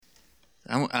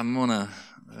I'm going to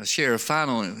share a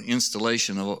final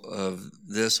installation of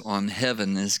this on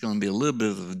heaven. It's going to be a little bit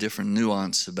of a different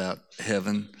nuance about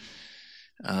heaven.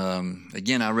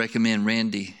 Again, I recommend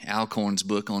Randy Alcorn's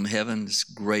book on heaven. It's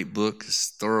a great book. It's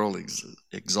thorough,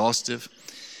 exhaustive.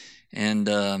 And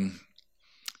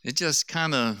it just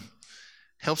kind of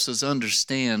helps us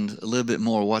understand a little bit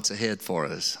more what's ahead for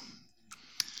us.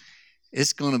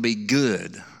 It's going to be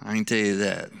good, I can tell you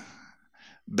that.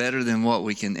 Better than what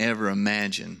we can ever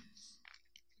imagine.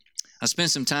 I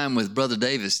spent some time with Brother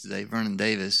Davis today, Vernon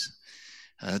Davis.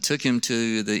 Took him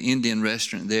to the Indian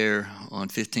restaurant there on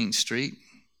 15th Street,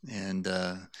 and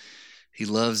he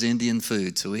loves Indian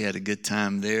food, so we had a good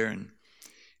time there. And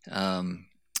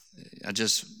I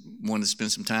just wanted to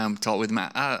spend some time, talk with him.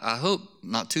 I hope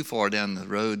not too far down the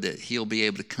road that he'll be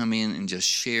able to come in and just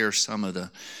share some of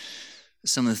the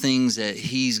things that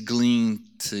he's gleaned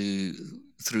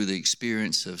through the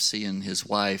experience of seeing his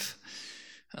wife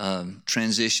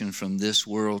transition from this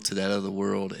world to that other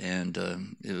world. And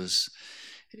it was,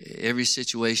 every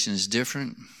situation is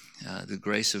different. The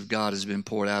grace of God has been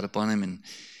poured out upon him, and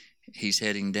he's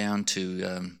heading down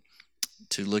to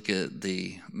look at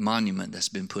the monument that's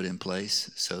been put in place.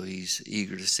 So he's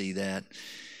eager to see that.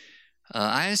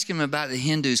 I asked him about the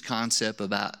Hindus' concept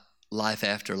about life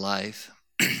after life,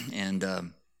 and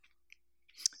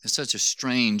it's such a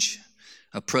strange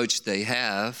approach they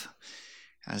have,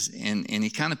 and he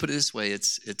kind of put it this way: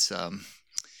 it's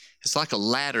like a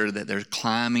ladder that they're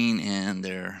climbing, and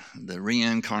the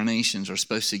reincarnations are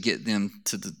supposed to get them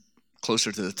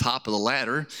closer to the top of the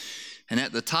ladder, and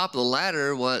at the top of the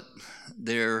ladder, what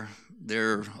their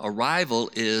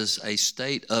arrival is a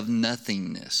state of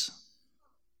nothingness,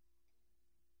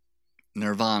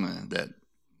 nirvana. That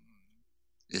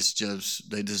it's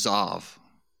just they dissolve.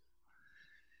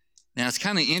 Now, it's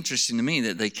kind of interesting to me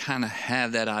that they kind of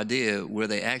have that idea where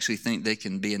they actually think they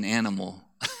can be an animal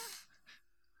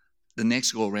the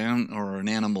next go around, or an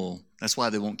animal. That's why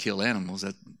they won't kill animals.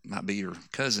 That might be your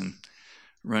cousin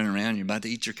running around. You're about to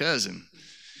eat your cousin.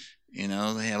 You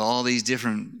know, they have all these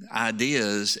different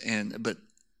ideas, but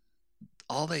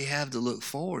all they have to look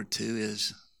forward to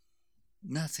is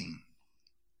nothing.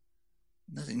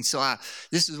 Nothing. So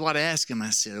this is what I asked him. I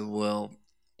said, well,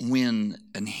 when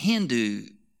a Hindu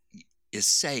is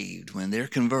saved, when they're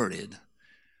converted,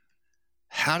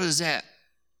 how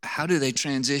do they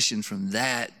transition from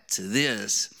that to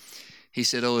this? He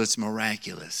said, oh, it's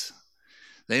miraculous.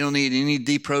 They don't need any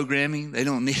deprogramming. They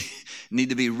don't need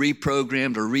to be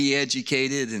reprogrammed or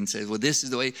re-educated and say, well, this is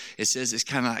the way. It says it's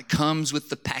kind of like comes with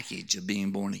the package of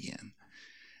being born again.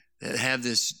 That have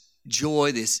this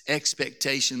joy, this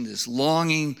expectation, this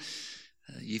longing.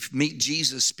 You meet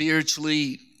Jesus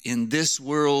spiritually in this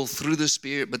world through the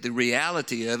Spirit, but the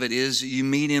reality of it is you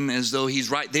meet him as though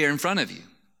he's right there in front of you.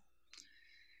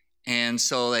 And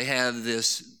so they have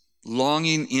this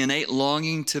longing, innate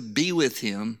longing to be with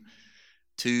him,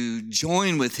 to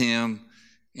join with him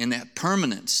in that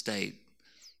permanent state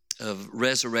of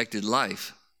resurrected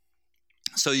life.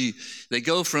 So they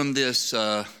go from this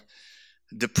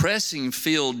depressing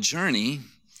filled journey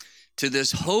to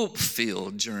this hope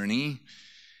filled journey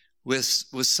with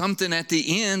something at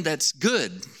the end that's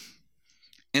good,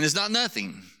 and it's not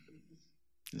nothing.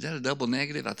 Is that a double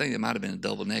negative? I think it might have been a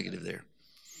double negative there.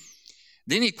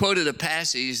 Then he quoted a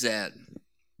passage that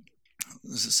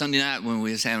Sunday night when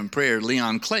we was having prayer,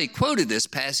 Leon Clay quoted this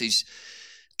passage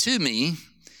to me,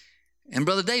 and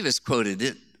Brother Davis quoted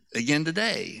it again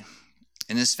today.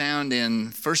 And it's found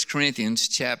in 1 Corinthians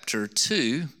chapter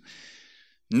 2.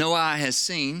 No eye has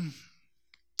seen,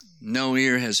 no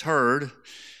ear has heard,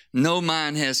 no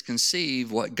mind has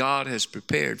conceived what God has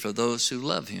prepared for those who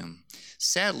love him.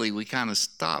 Sadly, we kind of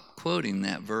stopped quoting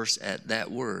that verse at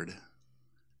that word.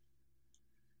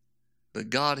 But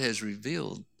God has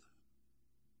revealed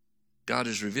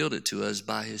it to us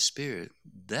by his Spirit.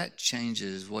 That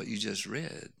changes what you just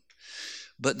read.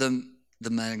 But the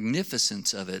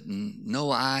magnificence of it,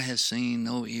 no eye has seen,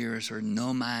 no ear has heard,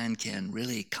 no mind can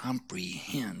really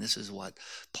comprehend. This is what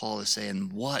Paul is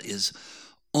saying, what is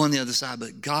on the other side.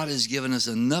 But God has given us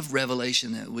enough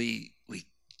revelation that we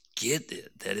get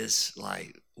it, that it's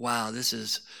like, wow, this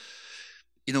is,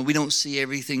 we don't see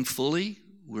everything fully.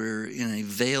 We're in a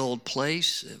veiled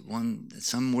place.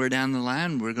 Somewhere down the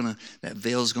line, that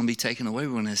veil is going to be taken away.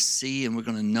 We're going to see and we're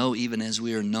going to know even as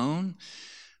we are known.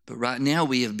 But right now,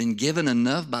 we have been given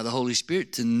enough by the Holy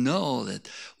Spirit to know that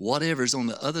whatever's on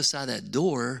the other side of that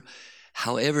door,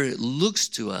 however it looks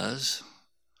to us,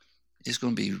 is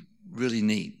going to be really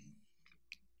neat.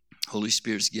 Holy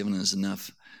Spirit's given us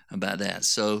enough about that.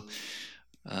 So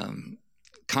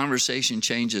conversation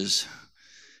changes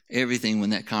everything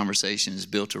when that conversation is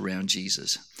built around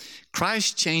Jesus.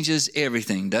 Christ changes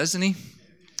everything, doesn't he?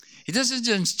 He doesn't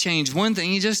just change one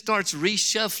thing. He just starts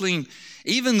reshuffling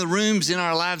even the rooms in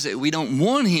our lives that we don't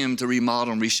want him to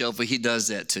remodel and reshuffle. He does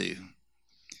that too,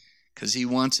 because he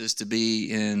wants us to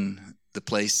be in the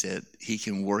place that he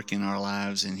can work in our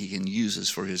lives and he can use us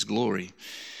for his glory.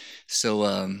 So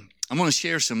I'm going to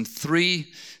share some three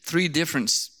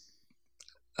different,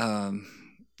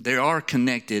 they are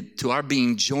connected to our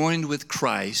being joined with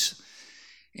Christ.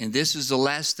 And this is the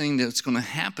last thing that's going to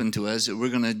happen to us, that we're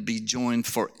going to be joined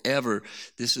forever.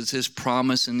 This is his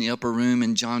promise in the upper room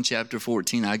in John chapter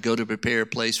 14. I go to prepare a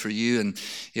place for you. And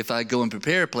if I go and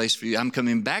prepare a place for you, I'm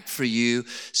coming back for you,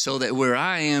 so that where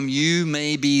I am, you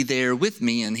may be there with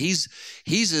me. And he's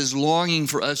as longing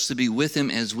for us to be with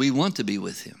him as we want to be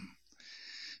with him.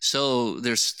 So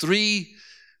there's three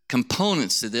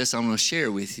components to this I'm going to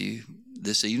share with you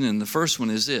this evening. The first one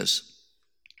is this.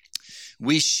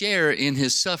 We share in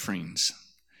his sufferings.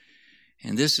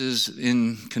 And this is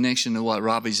in connection to what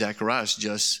Robbie Zacharias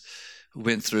just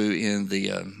went through in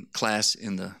the class,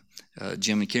 in the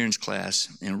Jim McCarron's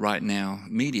class, and Right Now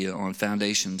Media on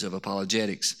Foundations of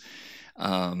Apologetics.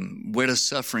 Where does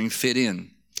suffering fit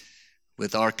in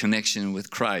with our connection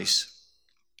with Christ?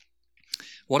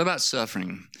 What about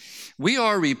suffering? We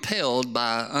are repelled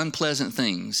by unpleasant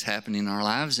things happening in our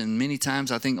lives, and many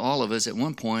times I think all of us at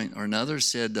one point or another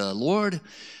said, Lord,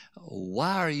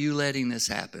 why are you letting this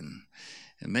happen?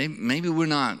 And maybe we're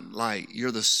not like,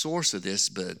 you're the source of this,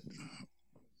 but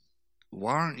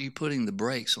why aren't you putting the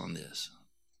brakes on this?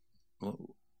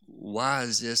 Why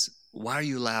are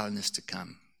you allowing this to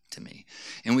come to me?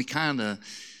 And we kind of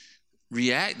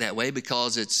react that way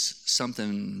because it's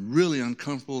something really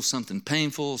uncomfortable, something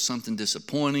painful, something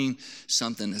disappointing,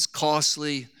 something that's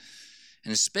costly.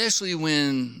 And especially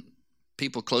when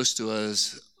people close to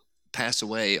us pass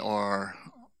away or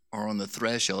are on the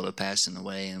threshold of passing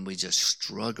away, and we just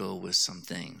struggle with some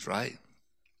things, right?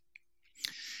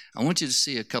 I want you to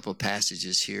see a couple of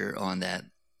passages here on that.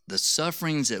 The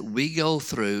sufferings that we go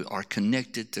through are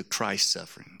connected to Christ's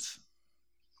sufferings.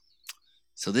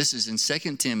 So this is in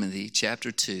 2 Timothy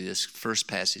chapter 2, this first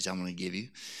passage I'm going to give you.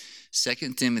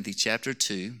 2 Timothy chapter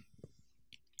 2,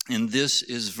 and this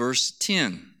is verse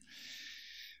 10.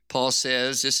 Paul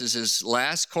says, this is his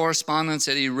last correspondence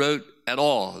that he wrote at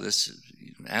all. This,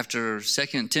 after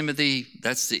 2 Timothy,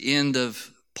 that's the end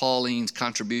of Pauline's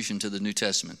contribution to the New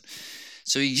Testament.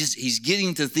 So he's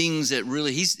getting to things that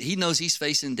really, he knows he's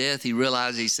facing death. He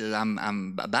realizes, he said,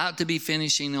 I'm about to be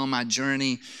finishing on my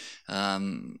journey.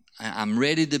 I'm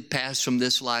ready to pass from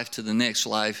this life to the next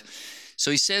life.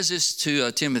 So he says this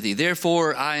to Timothy,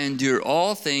 therefore I endure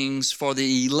all things for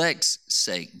the elect's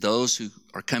sake, those who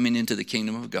are coming into the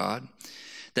kingdom of God,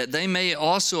 that they may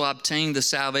also obtain the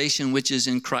salvation which is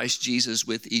in Christ Jesus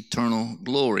with eternal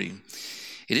glory.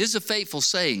 It is a faithful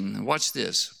saying. Watch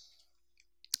this.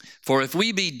 For if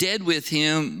we be dead with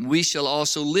him, we shall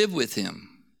also live with him.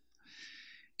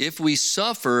 If we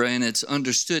suffer, and it's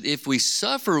understood, if we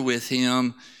suffer with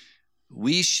him,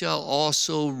 we shall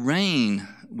also reign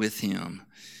with him.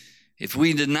 If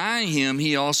we deny him,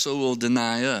 he also will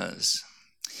deny us.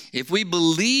 If we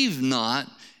believe not,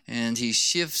 and he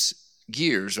shifts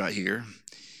gears right here,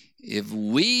 if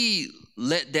we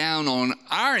let down on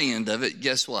our end of it,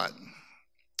 guess what?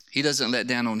 He doesn't let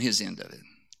down on his end of it.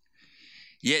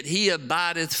 Yet he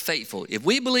abideth faithful. If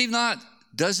we believe not,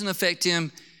 doesn't affect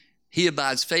him. He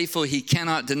abides faithful. He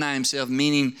cannot deny himself,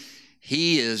 meaning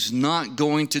he is not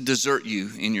going to desert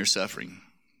you in your suffering.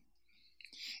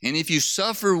 And if you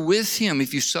suffer with him,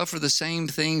 if you suffer the same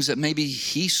things that maybe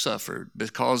he suffered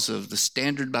because of the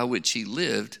standard by which he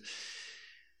lived,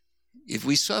 if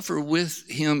we suffer with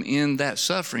him in that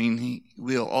suffering,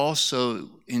 we'll also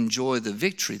enjoy the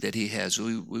victory that he has.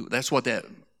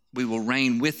 We will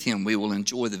reign with him. We will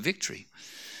enjoy the victory.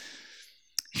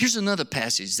 Here's another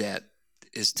passage that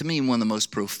is, to me, one of the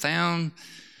most profound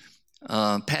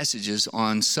passages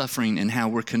on suffering and how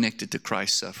we're connected to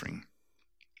Christ's suffering.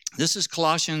 This is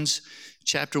Colossians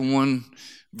chapter 1,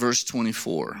 verse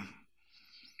 24.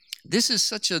 This is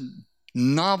such a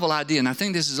novel idea, and I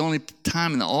think this is the only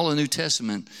time in all the New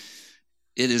Testament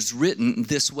it is written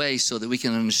this way so that we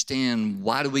can understand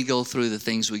why do we go through the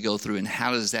things we go through and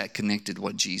how does that connect to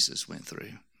what Jesus went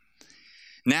through.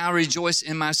 Now I rejoice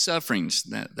in my sufferings.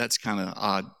 That's kind of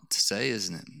odd to say,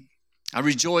 isn't it? I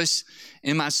rejoice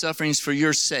in my sufferings for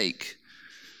your sake.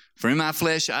 For in my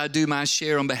flesh I do my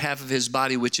share on behalf of his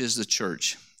body, which is the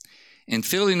church, in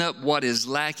filling up what is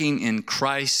lacking in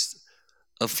Christ's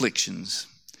afflictions.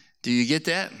 Do you get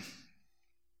that?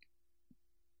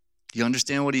 You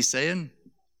understand what he's saying?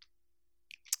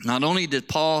 Not only did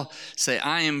Paul say,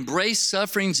 I embrace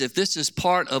sufferings if this is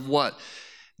part of what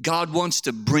God wants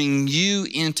to bring you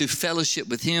into fellowship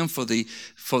with him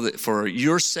for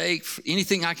your sake, for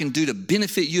anything I can do to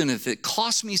benefit you. And if it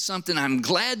costs me something, I'm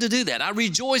glad to do that. I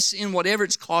rejoice in whatever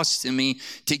it's costing me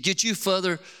to get you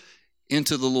further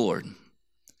into the Lord.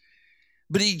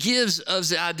 But he gives us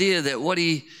the idea that what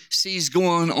he sees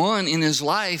going on in his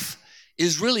life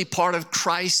is really part of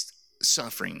Christ's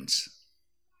sufferings.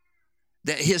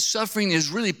 That his suffering is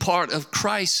really part of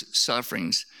Christ's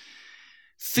sufferings.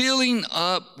 Filling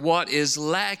up what is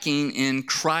lacking in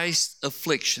Christ's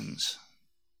afflictions.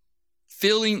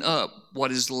 Filling up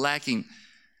what is lacking.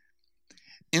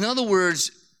 In other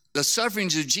words, the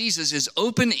sufferings of Jesus is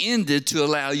open-ended to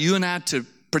allow you and I to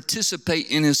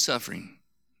participate in his suffering.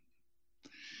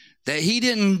 That he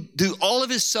didn't do all of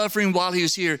his suffering while he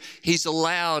was here. He's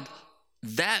allowed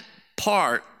that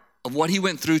part of what he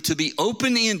went through to be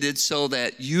open-ended so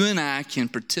that you and I can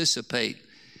participate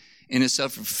in his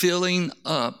suffering, filling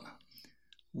up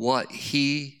what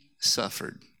he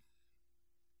suffered.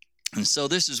 And so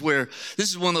this is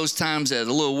one of those times that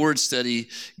a little word study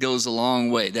goes a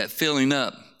long way. That filling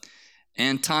up.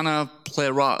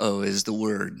 Antanaplerao is the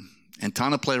word.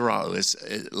 Antanaplerao is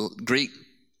Greek.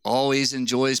 Always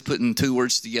enjoys putting two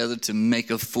words together to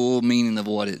make a full meaning of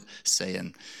what it's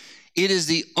saying. It is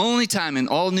the only time in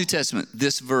all New Testament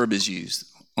this verb is used.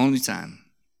 Only time.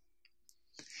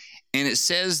 And it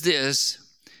says this,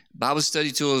 Bible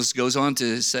Study Tools goes on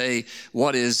to say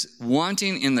what is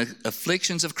wanting in the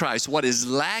afflictions of Christ, what is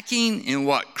lacking in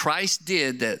what Christ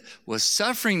did that was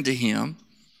suffering to him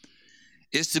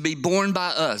is to be borne by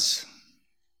us.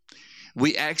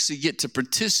 We actually get to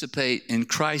participate in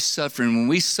Christ's suffering. When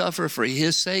we suffer for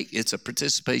his sake, it's a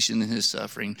participation in his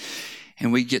suffering.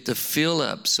 And we get to fill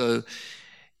up. So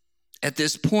at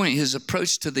this point, his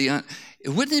approach to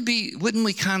wouldn't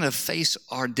we kind of face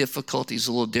our difficulties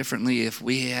a little differently if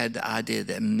we had the idea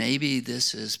that maybe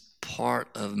this is part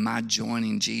of my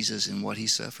joining Jesus in what he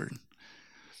suffered?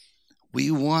 We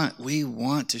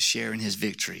want to share in his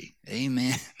victory.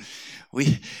 Amen.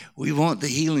 We want the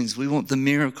healings. We want the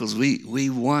miracles. We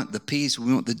want the peace.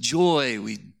 We want the joy.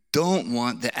 We don't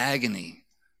want the agony.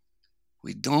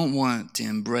 We don't want to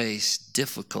embrace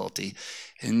difficulty.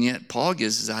 And yet Paul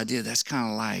gives this idea that's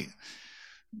kind of like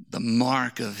the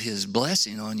mark of his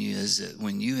blessing on you is that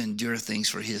when you endure things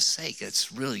for his sake,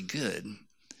 it's really good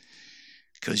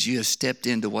because you have stepped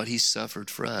into what he suffered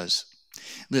for us.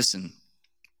 Listen,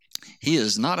 he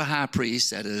is not a high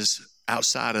priest that is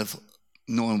outside of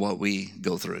knowing what we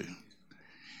go through.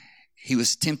 He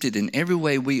was tempted in every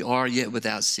way we are, yet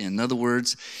without sin. In other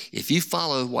words, if you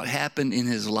follow what happened in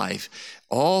his life,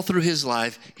 all through his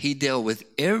life, he dealt with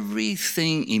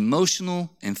everything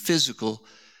emotional and physical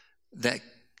that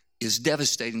is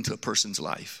devastating to a person's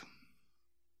life.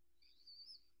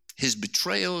 His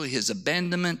betrayal, his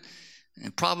abandonment,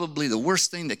 and probably the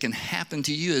worst thing that can happen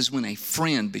to you is when a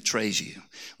friend betrays you.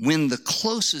 When the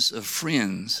closest of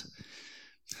friends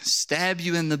stab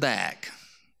you in the back.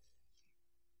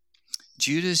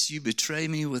 Judas, you betray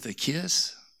me with a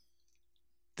kiss?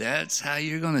 That's how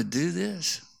you're going to do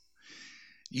this?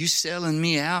 You selling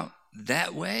me out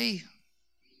that way?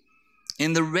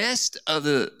 And the rest of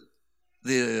the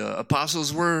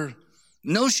apostles were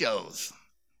no-shows.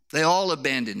 They all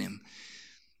abandoned him.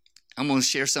 I'm going to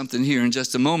share something here in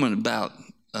just a moment about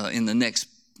in the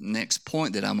next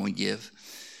point that I'm going to give.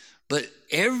 But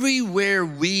everywhere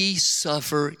we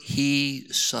suffer, he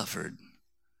suffered.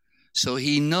 So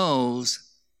he knows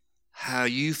how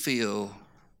you feel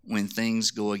when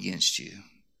things go against you,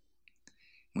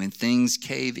 when things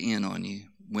cave in on you,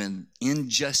 when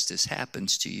injustice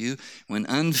happens to you, when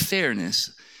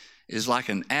unfairness is like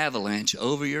an avalanche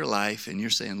over your life and you're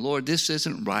saying, Lord, this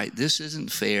isn't right, this isn't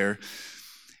fair.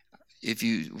 If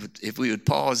we would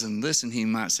pause and listen, he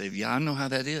might say, yeah, I know how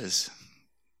that is.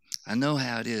 I know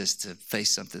how it is to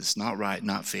face something that's not right,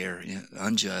 not fair,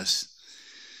 unjust.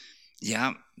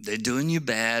 Yeah, they're doing you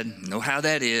bad. Know how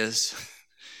that is.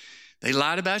 They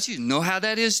lied about you. Know how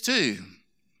that is too.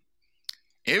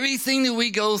 Everything that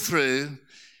we go through,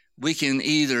 we can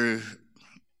either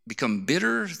become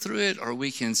bitter through it or we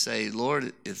can say,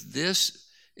 Lord, if this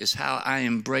is how I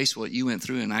embrace what you went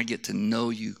through and I get to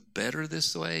know you better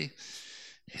this way,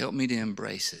 help me to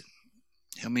embrace it.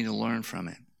 Help me to learn from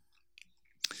it.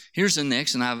 Here's the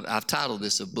next, and I've titled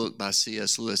this a book by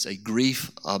C.S. Lewis, A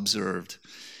Grief Observed.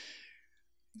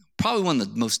 Probably one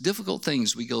of the most difficult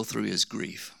things we go through is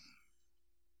grief.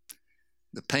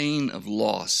 The pain of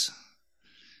loss.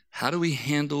 How do we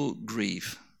handle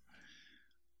grief?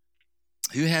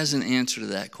 Who has an answer to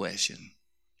that question?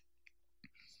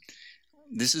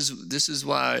 this is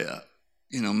why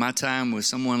my time with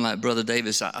someone like Brother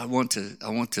Davis, I want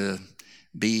to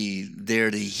be there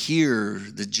to hear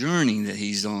the journey that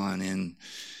he's on and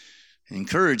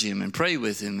encourage him and pray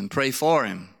with him and pray for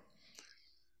him.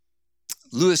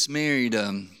 Lewis married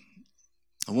a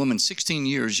woman 16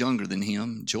 years younger than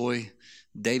him, Joy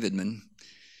Davidman,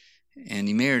 and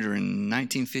he married her in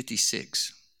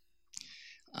 1956.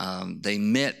 They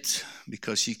met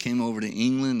because she came over to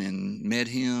England and met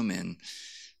him, and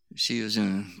she was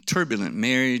in a turbulent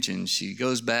marriage, and she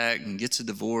goes back and gets a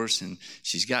divorce, and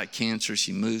she's got cancer.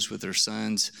 She moves with her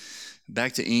sons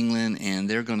back to England, and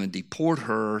they're going to deport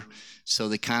her, so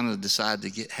they kind of decide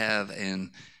to have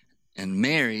an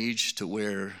marriage to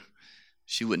where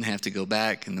she wouldn't have to go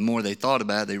back. And the more they thought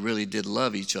about it, they really did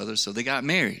love each other, so they got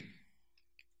married.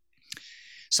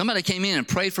 Somebody came in and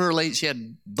prayed for her lady. She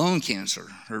had bone cancer.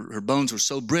 Her bones were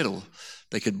so brittle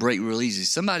they could break real easy.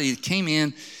 Somebody came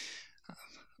in.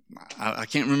 I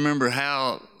can't remember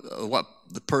what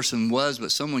the person was,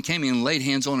 but someone came in and laid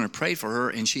hands on her and prayed for her,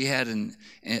 and she had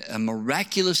a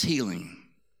miraculous healing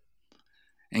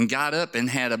and got up and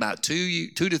had about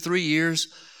 2 to 3 years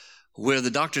where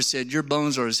the doctor said, your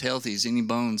bones are as healthy as any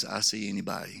bones I see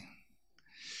anybody.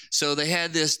 So they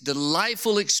had this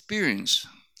delightful experience.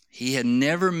 He had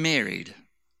never married,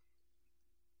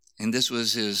 and this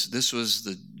was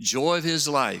the joy of his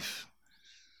life.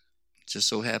 Just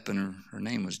so happened her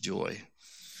name was Joy.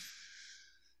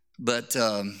 But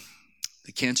the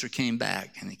cancer came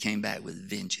back, and it came back with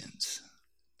vengeance.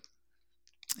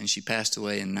 And she passed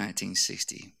away in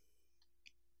 1960.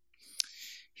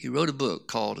 He wrote a book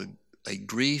called A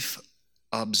Grief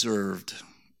Observed,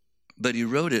 but he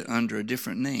wrote it under a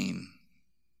different name.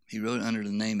 He wrote it under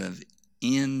the name of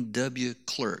N.W.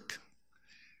 Clerk.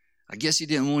 I guess he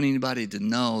didn't want anybody to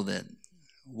know that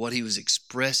what he was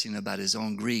expressing about his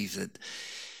own grief, that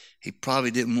he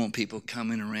probably didn't want people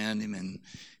coming around him and,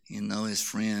 his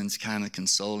friends kind of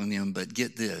consoling him. But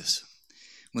get this,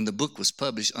 when the book was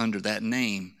published under that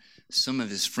name, some of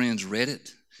his friends read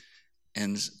it,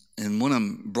 and one of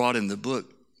them brought him the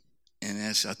book and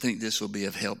asked, I think this will be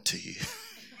of help to you.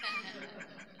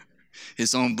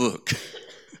 His own book.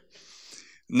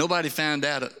 Nobody found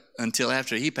out until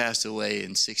after he passed away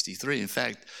in 63. In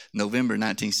fact, November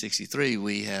 1963,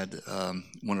 we had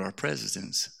one of our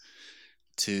presidents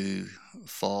to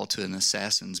fall to an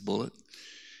assassin's bullet.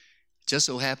 Just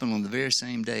so happened on the very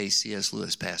same day C.S.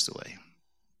 Lewis passed away,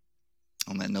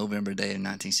 on that November day in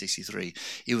 1963.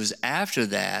 It was after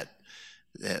that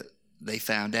they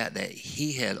found out that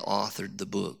he had authored the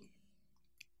book.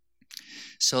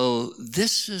 So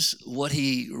this is what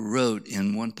he wrote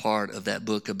in one part of that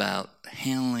book about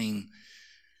handling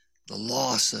the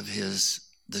loss of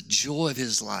the joy of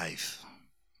his life.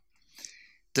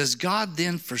 Does God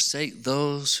then forsake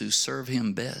those who serve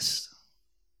him best?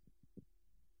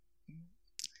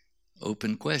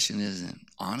 Open question, isn't it?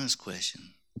 Honest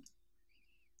question.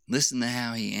 Listen to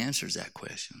how he answers that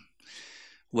question.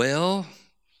 Well,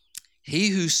 he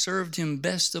who served him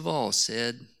best of all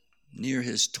said, near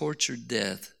his tortured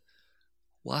death,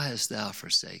 why hast thou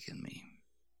forsaken me?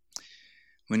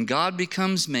 When God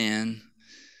becomes man,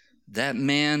 that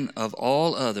man of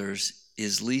all others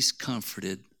is least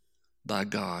comforted by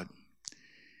God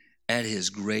at his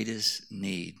greatest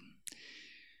need.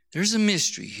 There's a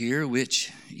mystery here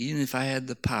which, even if I had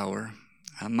the power,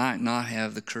 I might not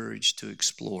have the courage to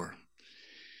explore.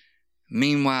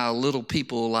 Meanwhile, little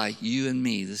people like you and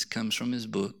me, this comes from his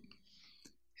book,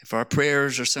 if our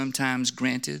prayers are sometimes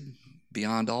granted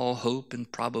beyond all hope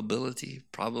and probability,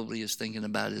 probably is thinking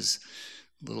about his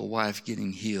little wife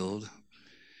getting healed,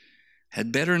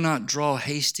 had better not draw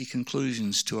hasty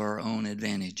conclusions to our own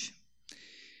advantage.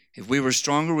 If we were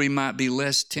stronger, we might be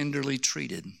less tenderly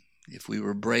treated. If we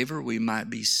were braver, we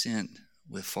might be sent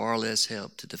with far less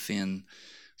help to defend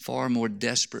far more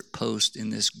desperate posts in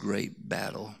this great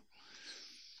battle.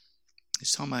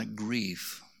 It's talking about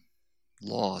grief,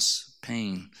 loss,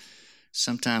 pain,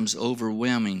 sometimes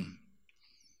overwhelming.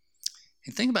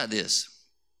 And think about this.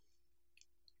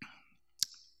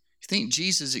 You think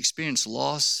Jesus experienced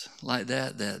loss like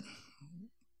that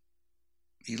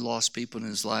he lost people in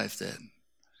his life that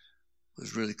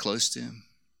was really close to him?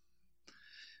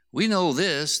 We know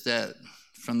this, that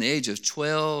from the age of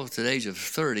 12 to the age of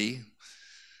 30,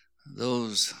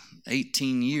 those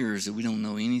 18 years that we don't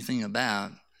know anything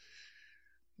about,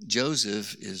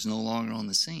 Joseph is no longer on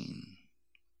the scene.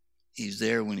 He's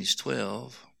there when he's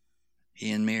 12.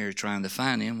 He and Mary are trying to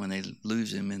find him when they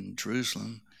lose him in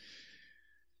Jerusalem.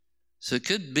 So it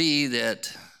could be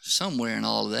that somewhere in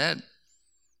all of that,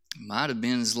 might have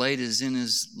been as late as in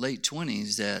his late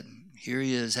 20s, that here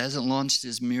he is, hasn't launched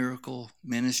his miracle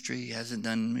ministry, hasn't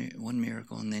done one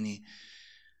miracle, and then he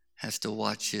has to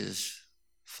watch his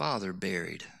father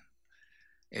buried.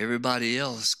 Everybody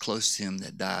else close to him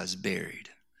that dies buried.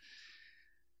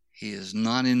 He is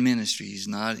not in ministry. He's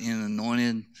not in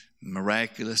anointed,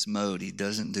 miraculous mode. He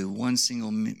doesn't do one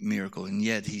single miracle, and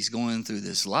yet he's going through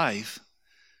this life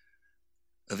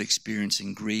of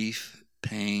experiencing grief,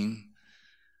 pain.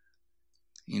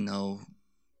 You know,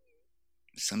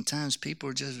 sometimes people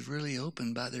are just really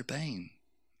open about their pain,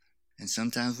 and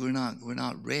sometimes we're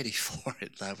not ready for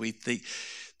it. Like we think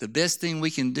the best thing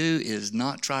we can do is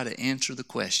not try to answer the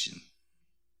question.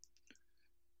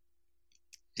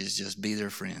 Is just be their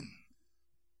friend.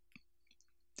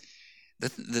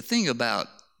 The thing about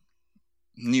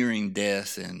nearing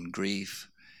death and grief,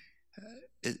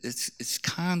 it's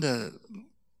kind of,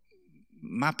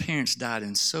 my parents died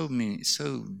in so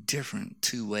different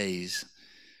two ways.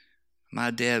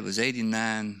 My dad was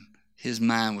 89. His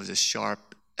mind was as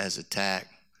sharp as a tack,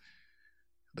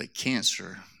 but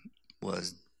cancer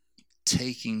was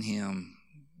taking him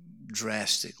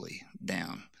drastically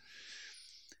down.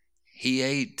 He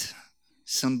ate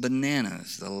some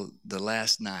bananas the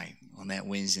last night on that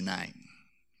Wednesday night.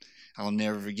 I'll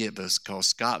never forget, but it's called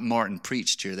Scott Martin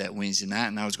preached here that Wednesday night,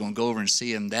 and I was going to go over and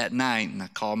see him that night, and I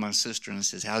called my sister and I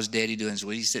said, how's Daddy doing? He said,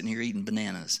 well, he's sitting here eating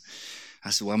bananas. I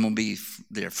said, well, I'm going to be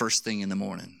there first thing in the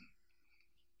morning.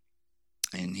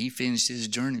 And he finished his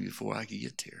journey before I could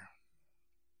get there.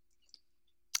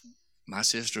 My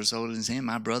sister was holding his hand.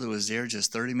 My brother was there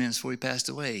just 30 minutes before he passed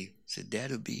away. He said,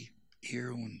 Dad will be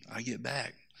here when I get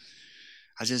back.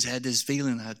 I just had this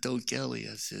feeling. I told Kelly,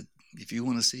 I said, if you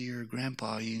want to see your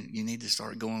grandpa, you need to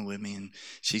start going with me. And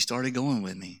she started going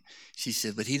with me. She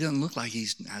said, but he doesn't look like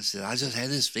he's, I said, I just had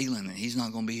this feeling that he's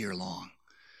not going to be here long.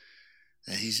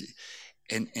 That he's,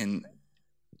 and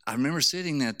I remember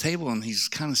sitting at a table and he's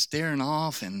kind of staring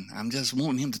off, and I'm just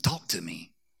wanting him to talk to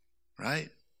me, right?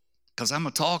 Because I'm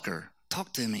a talker.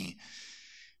 Talk to me.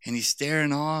 And he's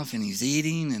staring off and he's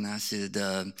eating. And I said,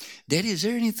 Daddy, is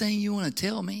there anything you want to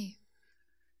tell me?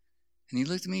 And he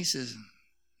looked at me and says,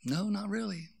 no, not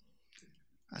really.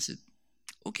 I said,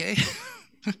 okay.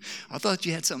 I thought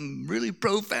you had something really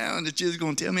profound that you was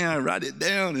going to tell me. I write it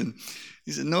down. And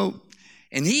he said, no.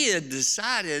 And he had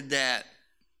decided that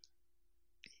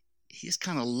he's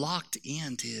kind of locked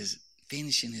into his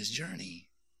finishing his journey.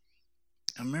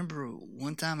 I remember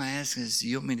one time I asked him,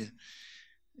 you want me to,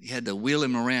 he had to wheel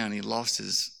him around. He lost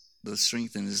the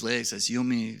strength in his legs. I said, you want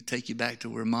me to take you back to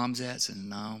where Mom's at? I said,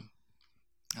 no.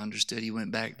 I understood. He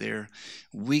went back there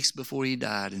weeks before he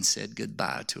died and said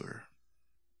goodbye to her.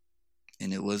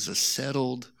 And it was a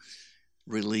settled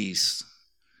release.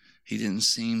 He didn't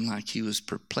seem like he was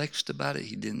perplexed about it.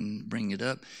 He didn't bring it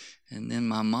up. And then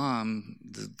my mom,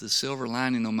 the silver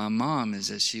lining on my mom is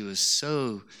that she was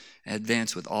so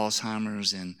advanced with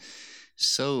Alzheimer's and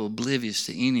so oblivious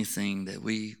to anything that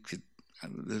we could,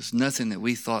 there's nothing that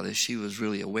we thought that she was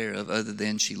really aware of other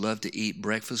than she loved to eat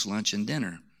breakfast, lunch, and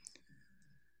dinner.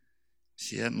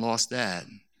 She hadn't lost that.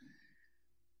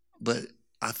 But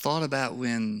I thought about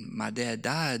when my dad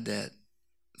died that,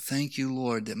 thank you,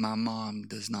 Lord, that my mom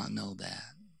does not know that.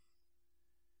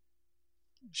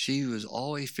 She was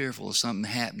always fearful of something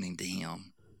happening to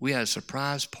him. We had a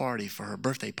surprise party for her,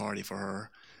 birthday party for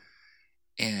her,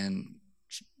 and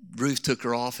Ruth took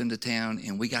her off into town,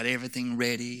 and we got everything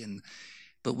ready.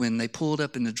 But when they pulled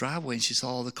up in the driveway and she saw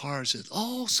all the cars, she said,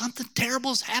 oh, something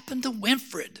terrible's happened to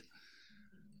Winfred.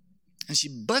 And she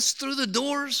busts through the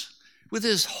doors with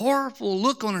this horrible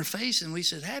look on her face, and we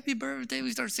said, happy birthday.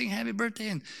 We start singing happy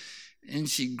birthday, and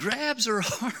she grabs her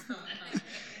heart.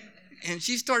 And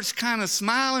she starts kind of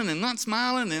smiling and not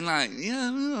smiling and like,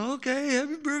 yeah, okay,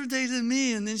 happy birthday to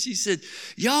me. And then she said,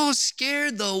 y'all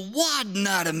scared the wadding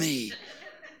out of me.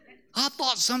 I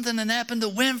thought something had happened to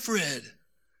Winfred.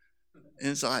 And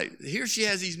it's like, here she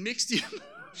has these mixed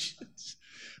emotions.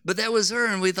 But that was her,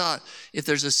 and we thought, if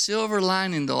there's a silver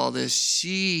lining to all this,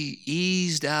 she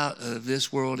eased out of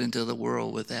this world into the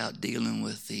world without dealing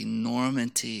with the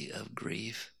enormity of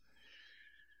grief.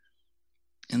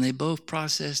 And they both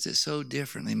processed it so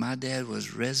differently. My dad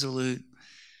was resolute.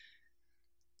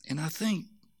 And I think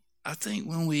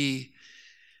we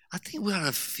ought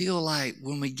to feel like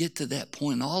when we get to that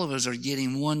point, and all of us are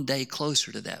getting one day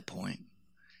closer to that point,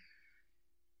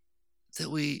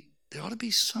 that there ought to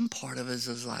be some part of us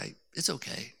that's like, it's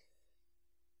okay.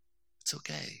 It's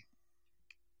okay.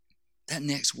 That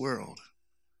next world's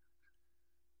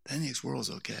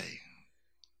okay.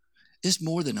 It's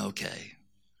more than okay.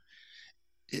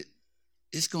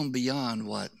 It's going beyond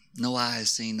what no eye has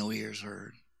seen, no ears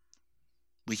heard.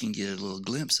 We can get a little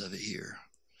glimpse of it here.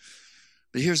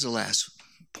 But here's the last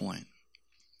point.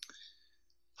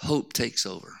 Hope takes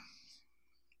over.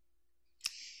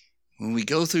 When we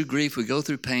go through grief, we go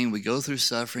through pain, we go through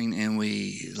suffering, and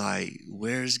we like,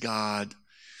 where's God?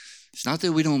 It's not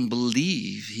that we don't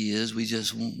believe he is. We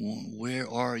just want, where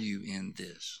are you in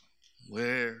this?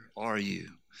 Where are you?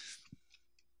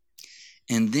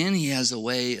 And then he has a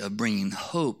way of bringing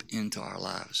hope into our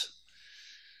lives.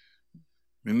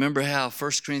 Remember how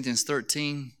 1 Corinthians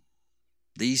 13,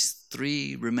 these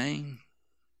three remain?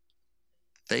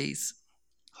 Faith,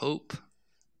 hope,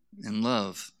 and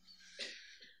love.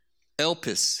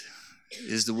 Elpis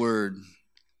is the word.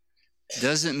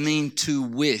 Doesn't mean to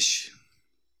wish.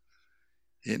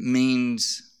 It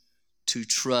means to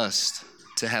trust,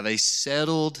 to have a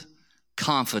settled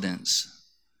confidence.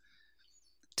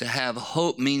 To have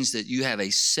hope means that you have a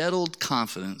settled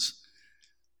confidence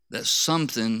that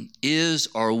something is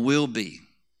or will be.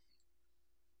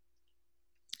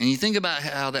 And you think about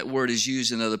how that word is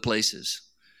used in other places.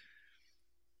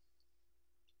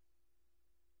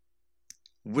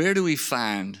 Where do we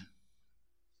find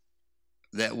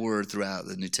that word throughout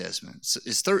the New Testament?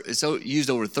 It's used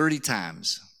over 30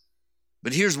 times.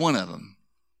 But here's one of them.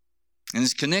 And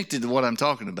it's connected to what I'm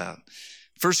talking about.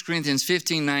 1 Corinthians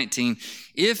 15:19.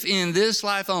 If in this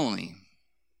life only,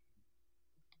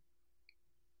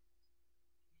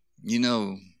 you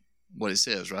know what it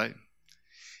says, right?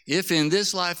 If in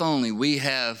this life only we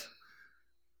have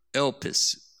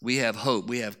elpis, we have hope,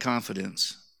 we have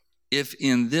confidence. If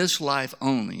in this life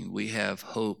only we have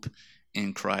hope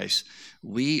in Christ,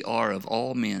 we are of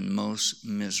all men most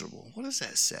miserable. What does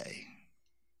that say?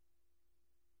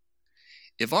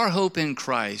 If our hope in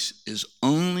Christ is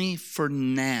only for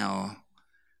now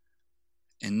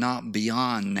and not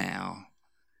beyond now,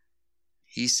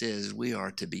 he says we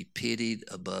are to be pitied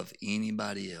above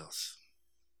anybody else.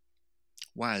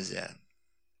 Why is that?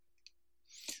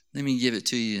 Let me give it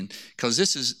to you, because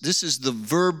this is the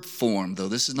verb form, though.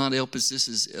 This is not elpis, this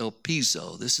is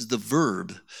elpizo. This is the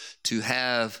verb to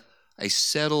have a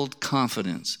settled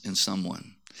confidence in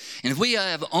someone. And if we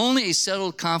have only a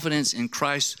settled confidence in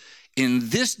Christ in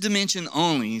this dimension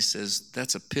only, he says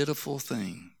that's a pitiful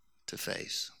thing to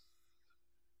face.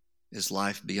 Is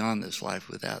life beyond this life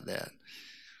without that?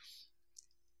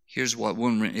 Here's what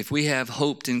if we have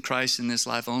hoped in Christ in this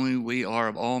life only, we are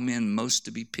of all men most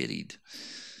to be pitied.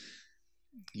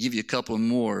 I'll give you a couple of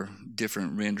more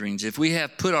different renderings. If we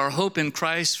have put our hope in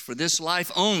Christ for this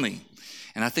life only,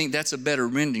 and I think that's a better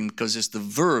rendering because it's the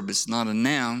verb, it's not a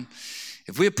noun.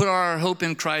 If we have put our hope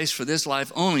in Christ for this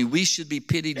life only, we should be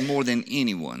pitied more than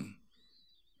anyone.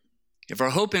 If our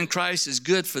hope in Christ is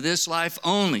good for this life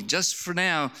only, just for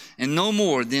now and no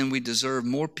more, then we deserve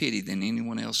more pity than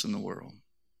anyone else in the world.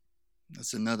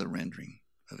 That's another rendering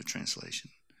of a translation.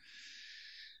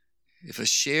 If a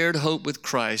shared hope with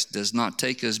Christ does not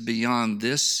take us beyond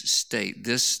this state,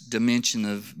 this dimension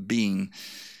of being,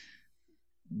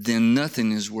 then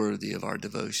nothing is worthy of our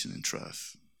devotion and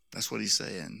trust. That's what he's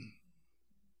saying.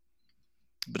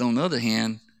 But on the other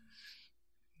hand,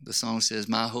 the song says,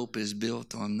 my hope is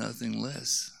built on nothing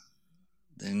less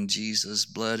than Jesus'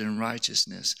 blood and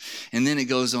righteousness. And then it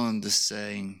goes on to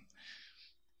saying,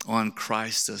 on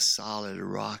Christ the solid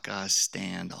rock I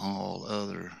stand, all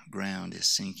other ground is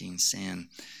sinking sand.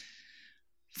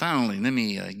 Finally, let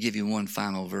me give you one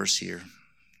final verse here.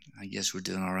 I guess we're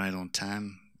doing all right on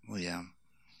time. Well, yeah.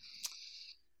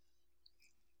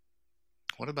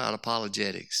 What about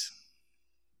apologetics?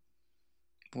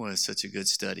 Boy, it's such a good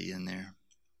study in there.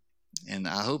 And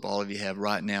I hope all of you have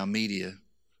Right Now Media.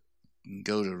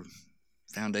 Go to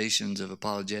Foundations of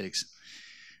Apologetics.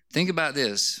 Think about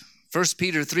this. 1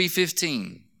 Peter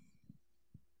 3:15,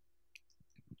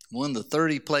 one of the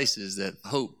 30 places that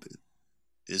hope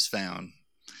is found.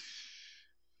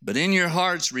 But in your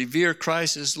hearts revere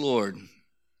Christ as Lord.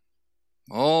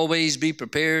 Always be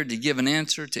prepared to give an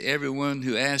answer to everyone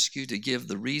who asks you to give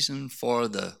the reason for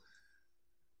the,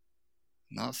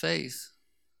 not faith,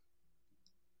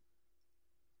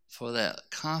 for that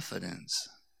confidence,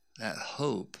 that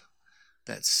hope,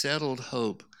 that settled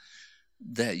hope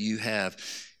that you have.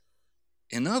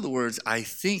 In other words, I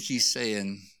think he's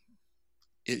saying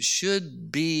it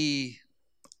should be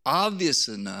obvious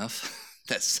enough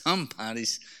that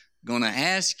somebody's going to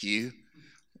ask you,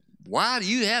 why do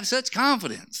you have such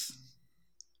confidence?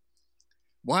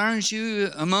 Why aren't you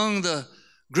among the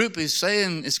group who's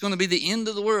saying it's going to be the end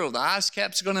of the world? The ice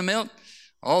caps are going to melt,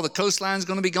 all the coastline's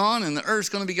going to be gone, and the earth's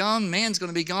going to be gone, man's going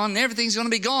to be gone, and everything's going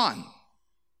to be gone.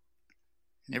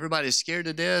 And everybody's scared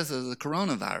to death of the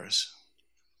coronavirus.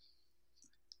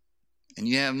 And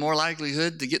you have more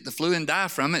likelihood to get the flu and die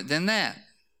from it than that.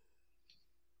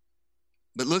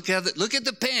 But look at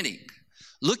the panic.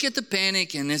 Look at the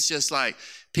panic, and it's just like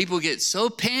people get so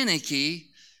panicky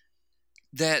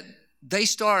that they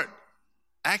start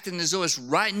acting as though it's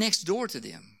right next door to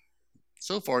them.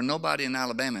 So far, nobody in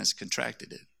Alabama has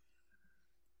contracted it.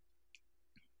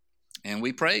 And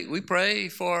we pray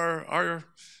for our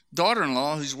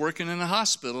daughter-in-law who's working in a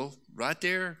hospital right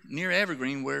there near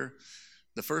Evergreen where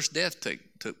the first death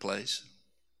took place.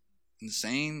 In the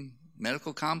same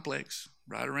medical complex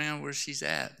right around where she's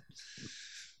at.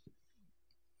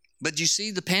 But you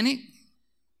see the panic?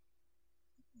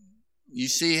 You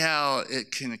see how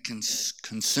it can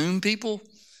consume people?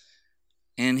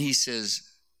 And he says,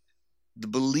 the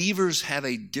believers have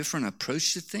a different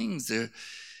approach to things.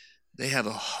 They have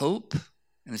a hope,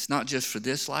 and it's not just for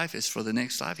this life, it's for the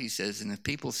next life, he says. And if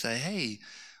people say, hey,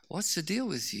 what's the deal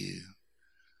with you?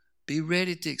 Be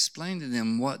ready to explain to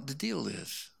them what the deal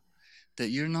is. That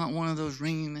you're not one of those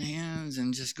wringing the hands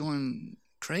and just going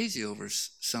crazy over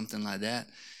something like that.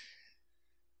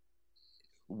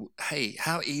 Hey,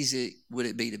 how easy would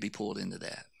it be to be pulled into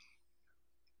that?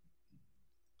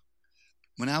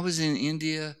 When I was in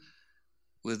India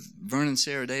with Vernon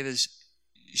Sarah Davis,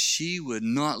 she would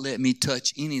not let me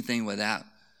touch anything without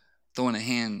throwing a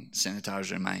hand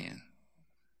sanitizer in my hand.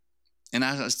 And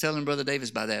I was telling Brother Davis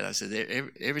about that. I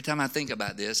said, every time I think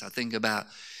about this, I think about,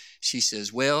 she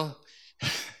says, well,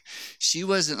 she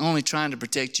wasn't only trying to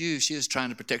protect you, she was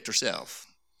trying to protect herself.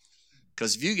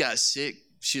 Because if you got sick,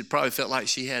 she probably felt like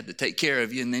she had to take care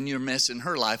of you, and then you're messing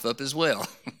her life up as well.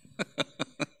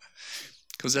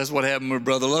 Because that's what happened with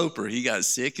Brother Loper. He got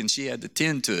sick, and she had to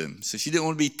tend to him. So she didn't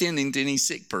want to be tending to any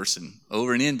sick person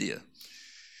over in India.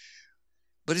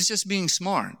 But it's just being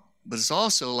smart. But it's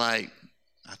also like,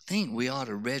 I think we ought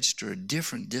to register a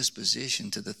different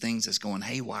disposition to the things that's going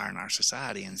haywire in our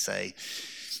society and say,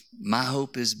 my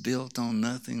hope is built on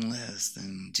nothing less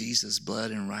than Jesus'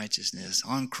 blood and righteousness.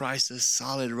 On Christ, the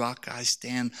solid rock I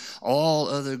stand. All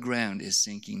other ground is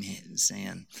sinking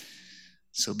sand.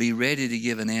 So be ready to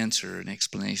give an answer, an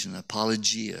explanation,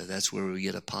 apologia. That's where we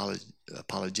get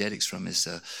apologetics from. It's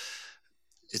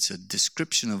a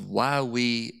description of why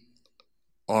we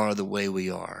are the way we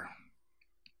are.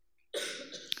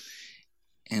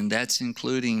 And that's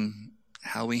including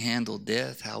how we handle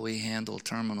death, how we handle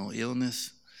terminal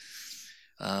illness.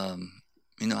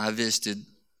 I visited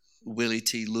Willie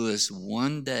T. Lewis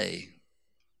one day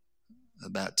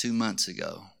about 2 months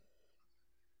ago.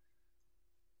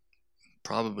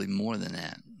 Probably more than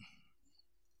that.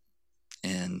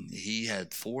 And he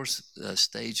had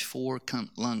stage 4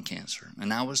 lung cancer.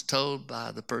 And I was told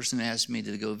by the person who asked me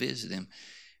to go visit him,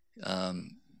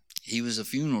 he was a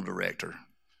funeral director.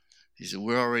 He said,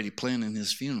 we're already planning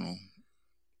his funeral.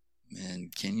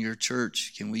 And can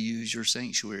we use your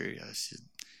sanctuary? I said,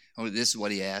 this is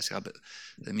what he asked.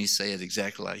 Let me say it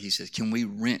exactly like he said, can we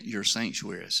rent your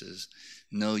sanctuary? I says,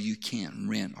 no, you can't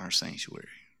rent our sanctuary.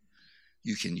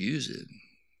 You can use it.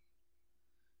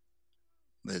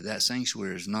 But that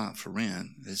sanctuary is not for rent.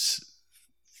 It's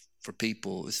for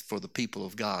people. It's for the people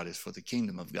of God. It's for the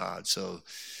kingdom of God. So,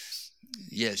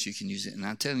 yes, you can use it. And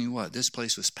I'm telling you what, this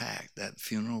place was packed. That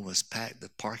funeral was packed. The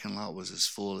parking lot was as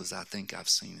full as I think I've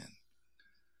seen it.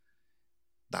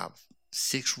 About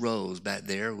 6 rows back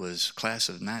there was class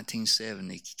of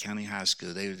 1970 County High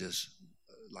School. They were just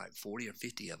like 40 or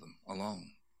 50 of them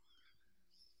alone.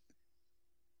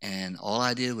 And all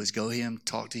I did was go him,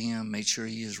 talk to him, make sure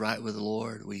he is right with the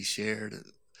Lord. We shared.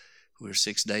 We were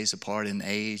 6 days apart in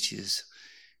age. We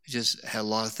just had a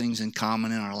lot of things in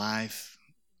common in our life.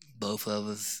 Both of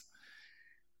us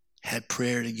had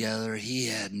prayer together. He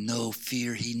had no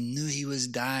fear. He knew he was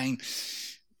dying.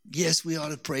 Yes, we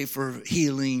ought to pray for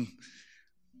healing.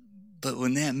 But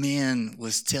when that man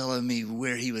was telling me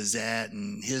where he was at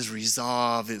and his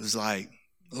resolve, it was like,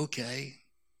 okay.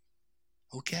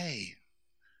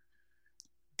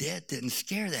 Death didn't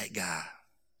scare that guy.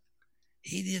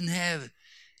 He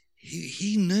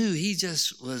knew, he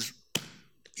just was,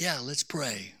 yeah, let's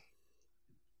pray.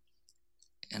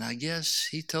 And I guess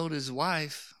he told his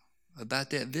wife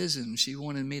about that visit, and she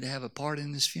wanted me to have a part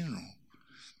in his funeral.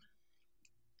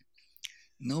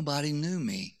 Nobody knew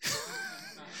me.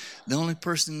 The only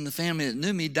person in the family that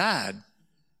knew me died.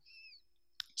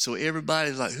 So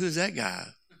everybody's like, who's that guy?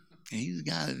 And he's the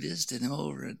guy that visited him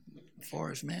over at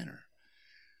Forest Manor.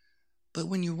 But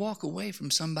when you walk away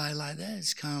from somebody like that,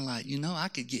 it's kind of like,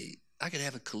 I could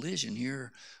have a collision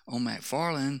here on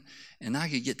McFarland, and I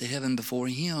could get to heaven before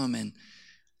him, and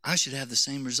I should have the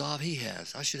same resolve he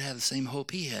has. I should have the same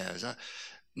hope he has.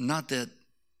 Not that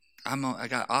I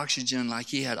got oxygen like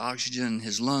he had oxygen.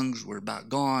 His lungs were about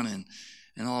gone, and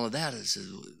all of that. It says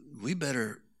we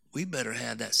better we better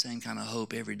have that same kind of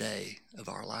hope every day of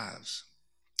our lives.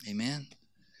 Amen?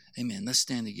 Amen. Let's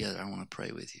stand together. I want to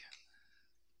pray with you.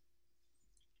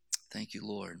 Thank you,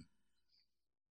 Lord.